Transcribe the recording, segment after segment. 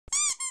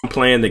I'm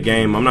playing the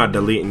game. I'm not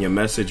deleting your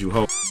message, you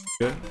hope.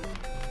 Yeah.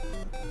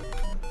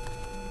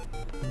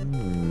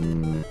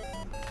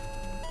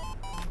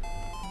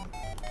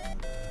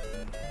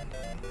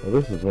 Well,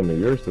 this is one of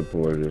your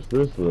supporters.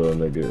 This little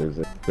nigga is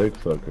a dick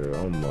sucker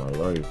on my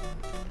life.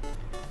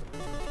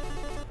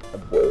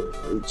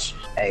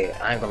 Hey,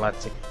 I ain't gonna lie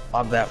to you.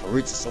 My bad for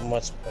reaching so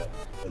much, but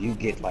when you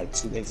get like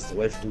 2 inches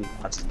away from you,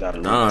 I just gotta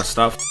reach. Nah,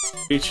 stop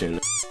reaching.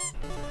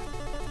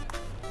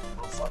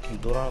 Oh, fuck you,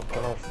 dude. I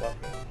don't fuck.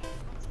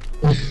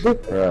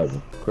 Crab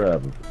him.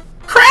 Crab him.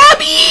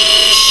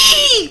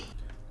 Krabby!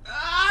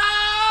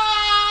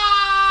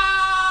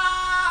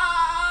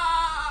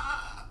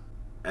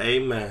 Hey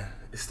man,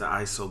 it's the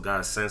ISO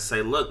guy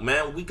Sensei. Look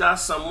man, we got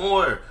some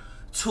more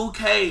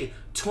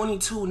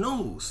 2K22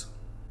 news.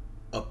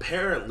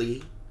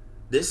 Apparently,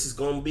 this is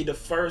gonna be the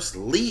first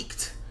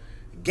leaked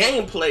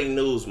gameplay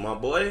news, my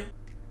boy.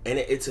 And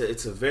it's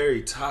a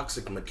very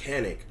toxic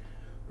mechanic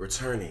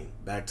returning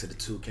back to the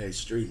 2K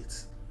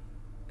streets.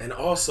 And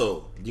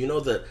also, you know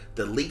the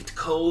leaked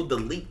code, the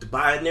leaked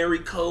binary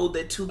code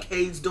that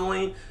 2K's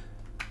doing?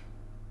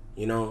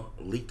 You know,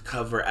 leaked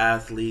cover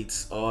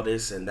athletes, all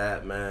this and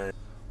that, man.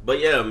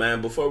 But yeah,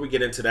 man, before we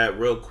get into that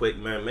real quick,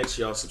 man, make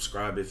sure y'all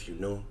subscribe if you're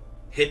new.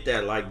 Hit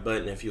that like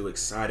button if you're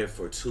excited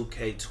for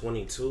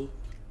 2K22.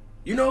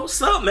 You know,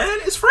 what's up, man?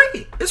 It's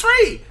free. It's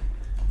free.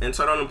 And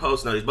turn on the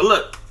post notifications. But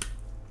look,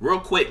 real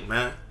quick,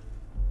 man.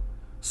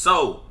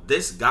 So,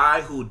 this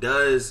guy who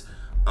does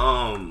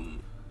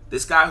the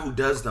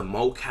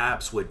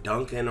mocaps with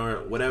Duncan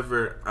or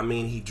whatever, I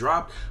mean, he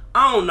dropped,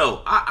 I don't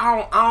know.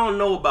 I don't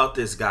know about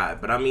this guy,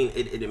 but I mean,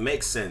 it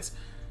makes sense.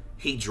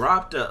 He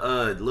dropped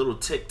a little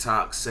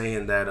TikTok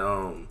saying that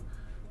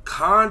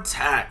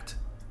contact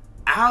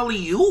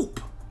alley-oop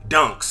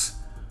dunks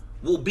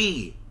will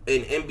be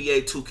in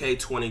NBA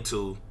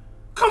 2K22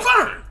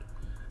 confirmed.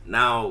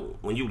 Now,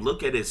 when you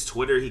look at his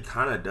Twitter, he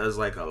kind of does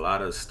like a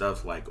lot of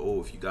stuff like, oh,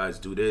 if you guys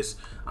do this,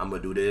 I'm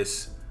gonna do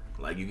this.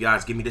 Like, you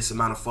guys give me this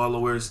amount of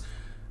followers,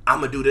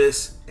 I'm gonna do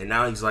this. And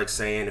now he's like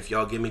saying, if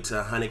y'all give me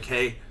to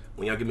 100K,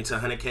 when y'all give me to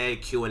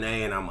 100K, Q&A,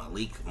 and I'm gonna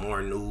leak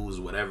more news,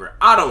 whatever.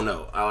 I don't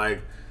know.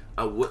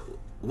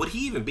 Would he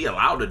even be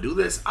allowed to do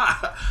this?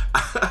 I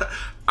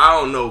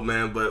don't know,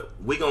 man, but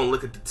we gonna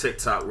look at the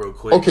TikTok real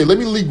quick. Okay, let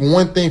me leak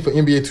one thing for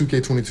NBA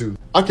 2K22.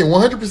 I can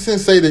 100%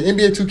 say that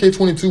NBA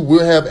 2K22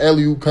 will have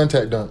alley-oop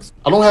contact dunks.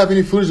 I don't have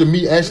any footage of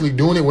me actually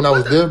doing it when I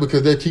was there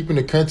because they're keeping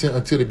the content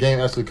until the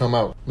game actually come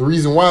out. The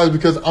reason why is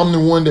because I'm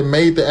the one that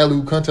made the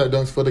alley-oop contact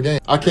dunks for the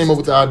game. I came up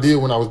with the idea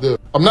when I was there.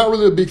 I'm not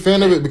really a big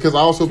fan of it because I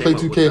also play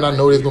 2K and I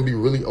know it's going to be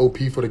really OP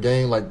for the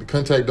game. Like, the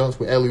contact dunks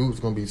with alley-oops is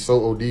going to be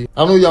so OD.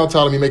 I know y'all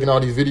tired of me making all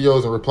these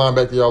videos and replying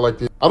back to y'all like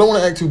this. I don't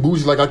want to act too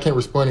bougie like I can't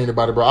respond to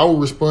anybody, bro. I will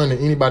respond to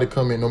anybody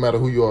comment no matter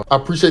who you are. I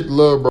appreciate the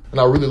love, bro, and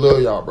I really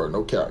love y'all, bro.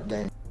 No cap,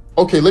 gang.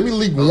 Okay, let me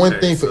leak one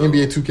thing for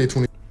NBA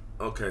 2K20.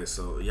 Okay,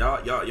 so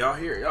y'all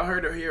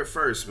heard it here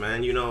first,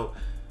 man. You know,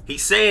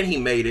 he's saying he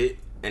made it,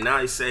 and now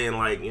he's saying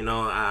like, you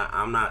know,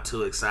 I'm not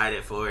too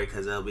excited for it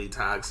because it'll be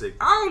toxic.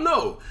 I don't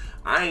know.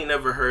 I ain't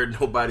never heard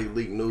nobody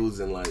leak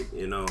news and like,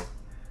 you know,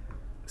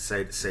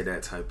 say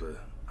that type of.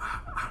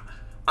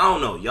 I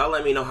don't know. Y'all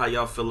let me know how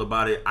y'all feel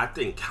about it. I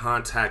think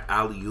contact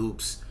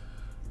alley-oops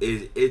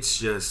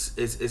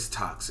it's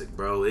toxic,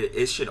 bro.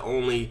 It should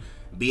only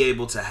be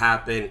able to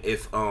happen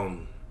if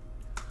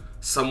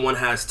someone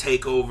has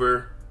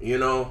takeover, you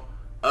know.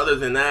 Other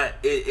than that,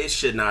 it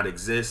should not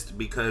exist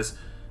because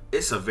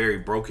it's a very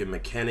broken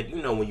mechanic.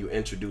 You know, when you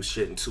introduce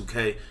shit in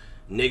 2K,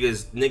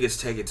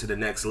 niggas take it to the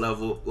next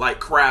level. Like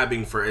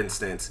crabbing, for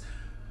instance.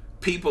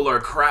 People are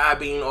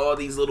crabbing all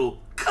these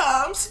little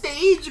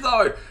stage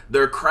guard.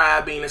 They're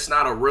crabbing. It's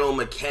not a real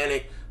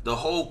mechanic. The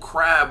whole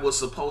crab was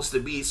supposed to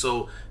be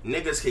so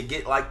niggas could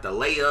get like the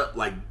layup,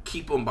 like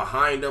keep them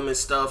behind them and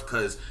stuff,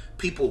 because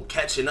people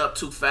catching up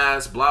too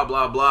fast, blah,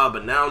 blah, blah.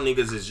 But now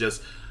niggas is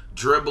just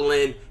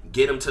dribbling,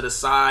 get him to the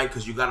side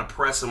because you got to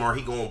press him or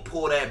he going to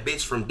pull that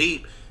bitch from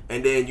deep.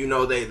 And then, you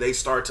know, they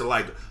start to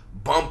like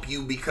bump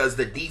you because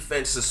the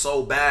defense is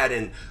so bad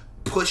and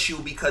push you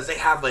because they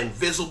have an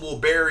invisible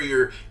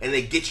barrier and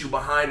they get you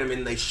behind them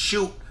and they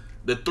shoot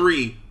the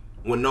three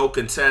with no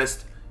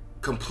contest.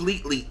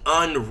 Completely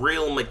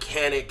unreal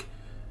mechanic,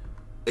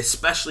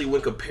 especially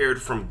when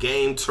compared from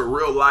game to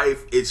real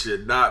life. It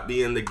should not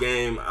be in the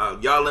game.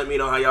 Y'all let me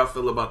know how y'all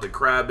feel about the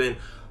crabbing.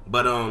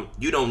 But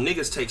you know,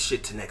 niggas take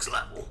shit to next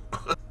level.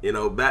 You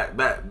know,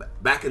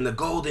 back in the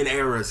golden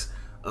eras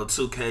of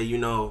 2K, you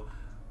know,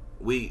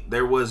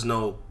 there was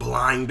no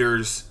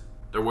blinders.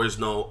 There was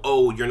no,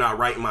 oh, you're not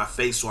right in my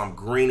face, so I'm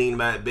greening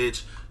that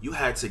bitch. You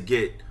had to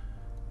get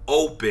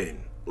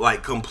open,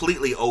 like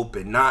completely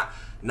open.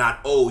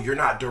 Not, oh, you're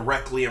not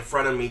directly in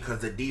front of me because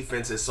the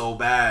defense is so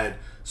bad,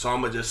 so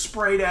I'm going to just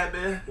spray that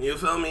bitch. You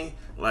feel me?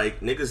 Like,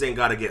 niggas ain't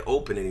got to get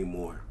open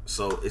anymore.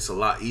 So it's a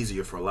lot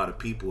easier for a lot of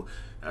people.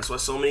 That's why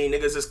so many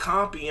niggas is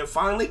compy and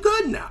finally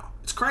good now.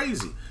 It's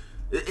crazy.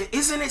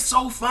 Isn't it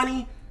so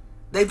funny?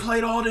 They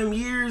played all them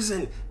years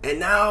and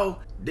now,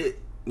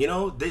 you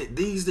know,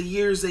 these the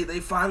years they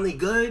finally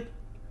good.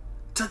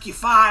 Took you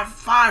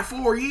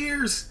 4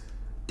 years.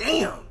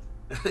 damn,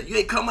 you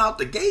ain't come out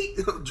the gate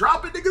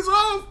dropping niggas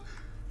off.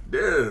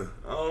 Damn,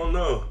 I don't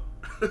know.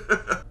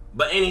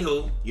 But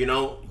anywho, you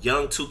know,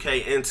 young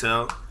 2K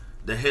Intel,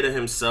 the hitter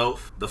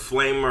himself, the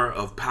flamer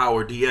of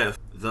Power DF,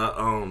 the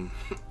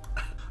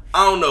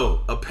I don't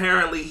know.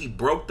 Apparently he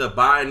broke the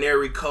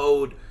binary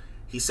code.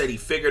 He said he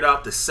figured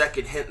out the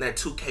second hint that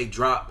 2K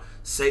dropped.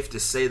 Safe to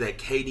say that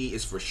KD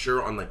is for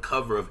sure on the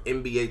cover of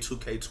NBA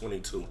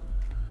 2K22.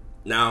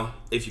 Now,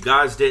 if you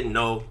guys didn't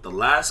know, the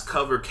last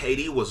cover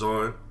KD was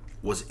on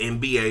was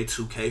NBA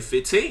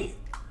 2K15.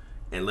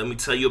 And let me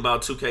tell you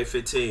about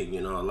 2K15.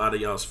 You know, a lot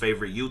of y'all's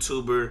favorite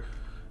YouTuber,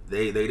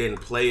 they didn't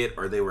play it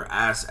or they were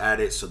ass at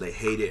it, so they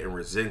hate it and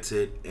resent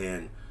it.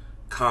 And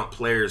comp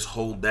players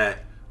hold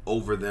that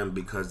over them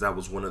because that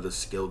was one of the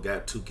skill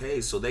gap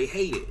 2Ks, so they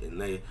hate it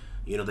and they,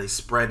 you know, they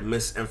spread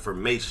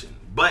misinformation.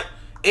 But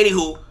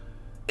anywho,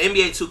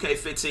 NBA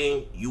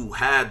 2K15, you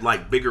had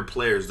like bigger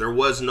players. There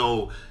was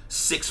no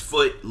 6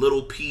 foot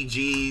little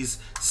PGs,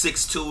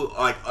 6'2".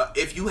 Like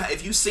if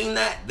you seen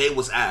that, they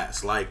was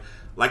ass. Like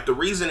the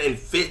reason in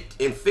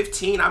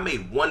 15 I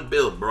made one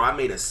build, bro. I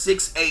made a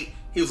 6'8".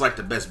 He was like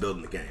the best build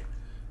in the game,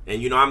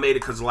 and you know I made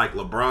it because of like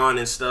LeBron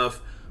and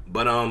stuff.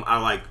 But I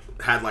like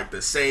had like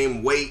the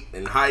same weight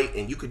and height,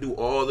 and you could do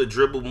all the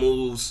dribble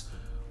moves,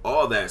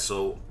 all that.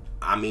 So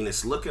I mean,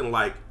 it's looking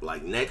like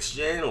next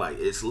gen, like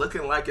it's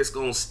looking like it's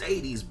gonna stay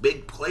these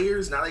big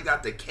players. Now they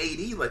got the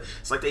KD, like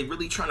it's like they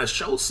really trying to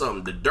show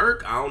something. The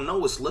Dirk, I don't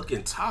know, it's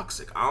looking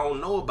toxic. I don't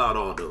know about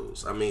all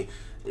those. I mean,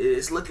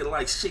 it's looking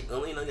like shit.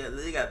 I mean,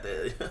 they got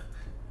the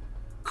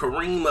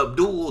Kareem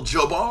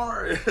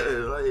Abdul-Jabbar.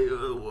 Like,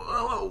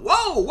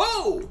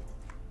 whoa.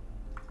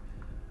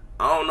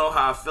 I don't know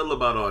how I feel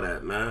about all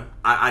that, man.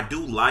 I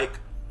do like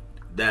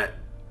that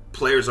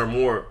players are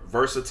more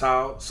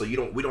versatile, so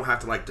we don't have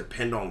to like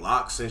depend on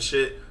locks and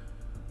shit.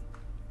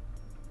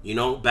 You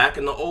know, back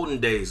in the olden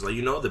days, like,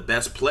 you know, the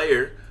best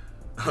player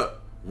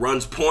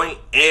runs point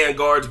and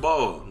guards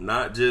ball,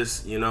 not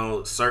just, you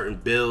know, certain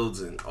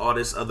builds and all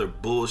this other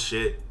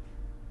bullshit.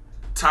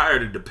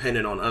 Tired of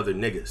depending on other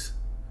niggas.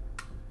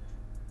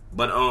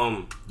 But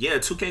yeah,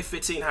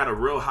 2K15 had a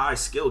real high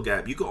skill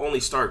gap. You could only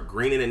start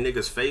greening a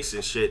nigga's face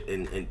and shit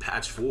in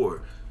patch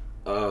 4.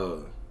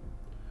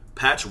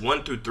 Patch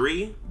 1 through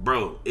 3,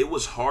 bro, it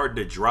was hard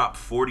to drop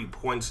 40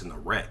 points in the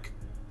rec.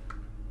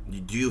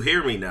 Do you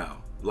hear me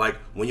now? Like,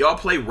 when y'all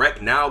play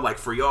rec now, like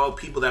for y'all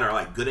people that are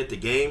like good at the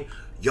game,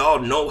 y'all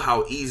know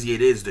how easy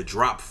it is to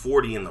drop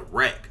 40 in the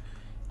rec.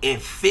 In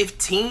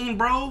 15,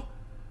 bro,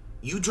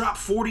 you drop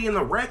 40 in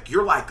the rec,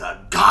 you're like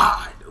a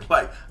god.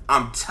 Like,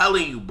 I'm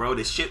telling you, bro,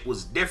 this shit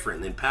was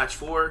different than patch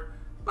 4.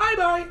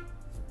 Bye-bye.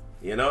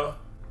 You know?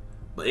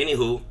 But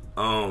anywho,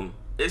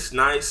 it's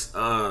nice.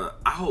 I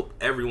hope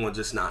everyone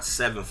just not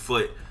 7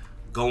 foot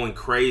going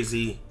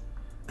crazy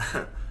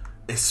and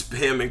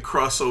spamming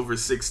crossover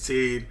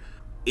 16.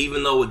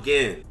 Even though,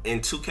 again, in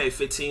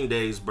 2K15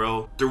 days,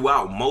 bro,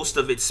 throughout most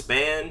of its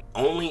span,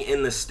 only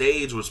in the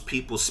stage was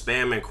people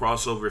spamming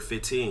crossover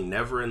 15,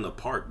 never in the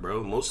park,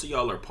 bro. Most of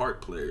y'all are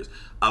park players.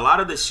 A lot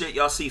of the shit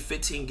y'all see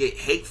 15 get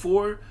hate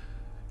for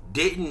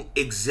didn't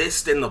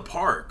exist in the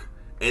park.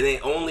 And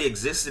it only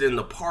existed in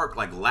the park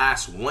like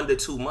last 1 to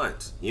 2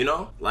 months, you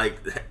know? Like,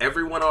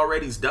 everyone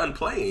already's done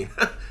playing.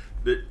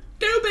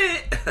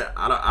 Stupid!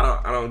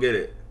 I don't get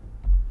it.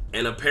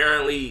 And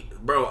apparently,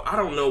 bro, I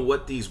don't know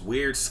what these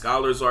weird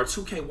scholars are.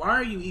 2K, why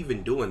are you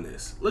even doing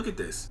this? Look at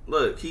this.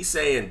 Look, he's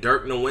saying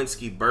Dirk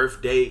Nowitzki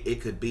birthday,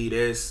 it could be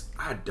this.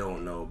 I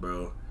don't know,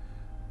 bro.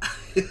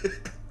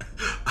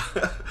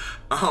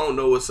 I don't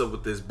know what's up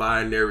with this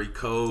binary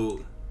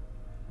code.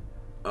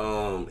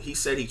 He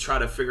said he tried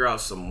to figure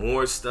out some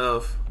more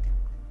stuff.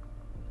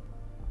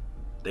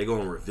 They're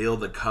gonna reveal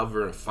the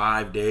cover in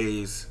 5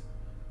 days.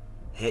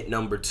 Hint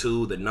number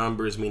 2, the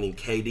numbers, meaning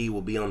KD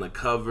will be on the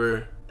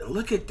cover.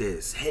 Look at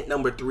this. Hint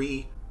number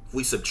 3, if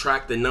we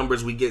subtract the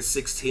numbers, we get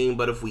 16,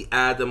 but if we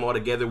add them all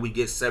together, we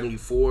get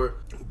 74.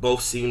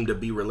 Both seem to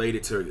be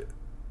related to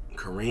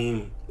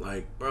Kareem.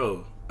 Like,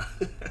 bro,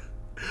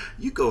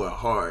 you going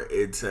hard,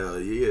 Intel.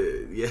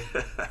 Yeah.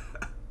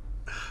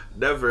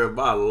 Never in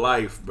my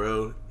life,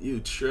 bro.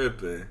 You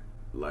tripping.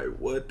 Like,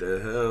 what the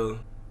hell?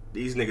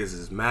 These niggas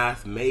is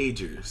math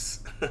majors.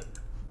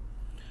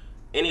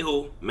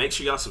 Anywho, make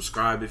sure y'all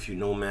subscribe if you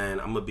know, man.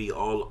 I'm gonna be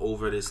all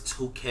over this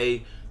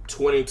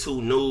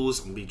 2K22 news.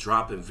 I'm gonna be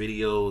dropping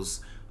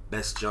videos,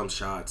 best jump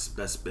shots,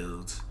 best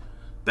builds,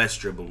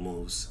 best dribble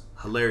moves,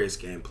 hilarious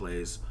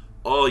gameplays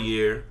all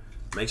year.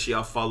 Make sure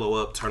y'all follow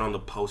up, turn on the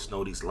post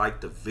notice,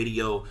 like the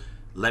video.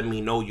 Let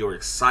me know your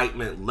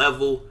excitement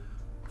level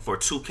for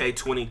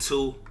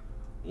 2K22,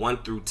 1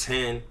 through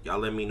 10. Y'all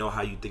let me know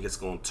how you think it's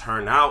gonna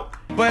turn out.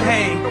 But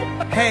hey,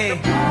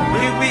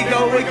 here we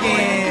go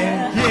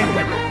again.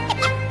 Yeah.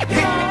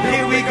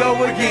 Here we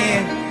go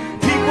again.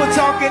 People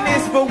talking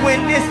this, but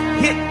when this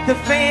hit the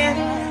fan,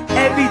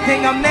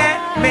 everything I'm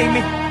at made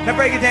me. Now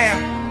break it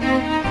down.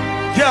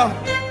 Yo,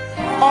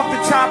 off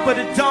the top of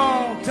the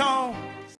dome.